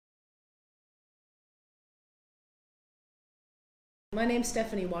My name's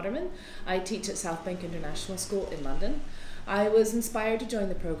Stefanie Waterman. I teach at Southbank International School in London. I was inspired to join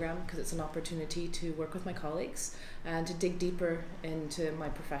the program because it's an opportunity to work with my colleagues and to dig deeper into my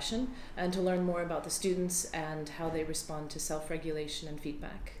profession and to learn more about the students and how they respond to self-regulation and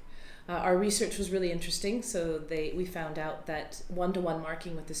feedback. Our research was really interesting, so we found out that one-to-one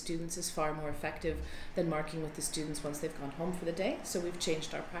marking with the students is far more effective than marking with the students once they've gone home for the day, so we've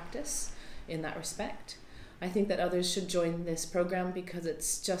changed our practice in that respect. I think that others should join this program because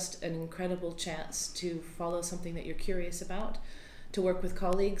it's just an incredible chance to follow something that you're curious about, to work with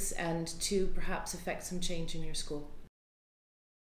colleagues, and to perhaps affect some change in your school.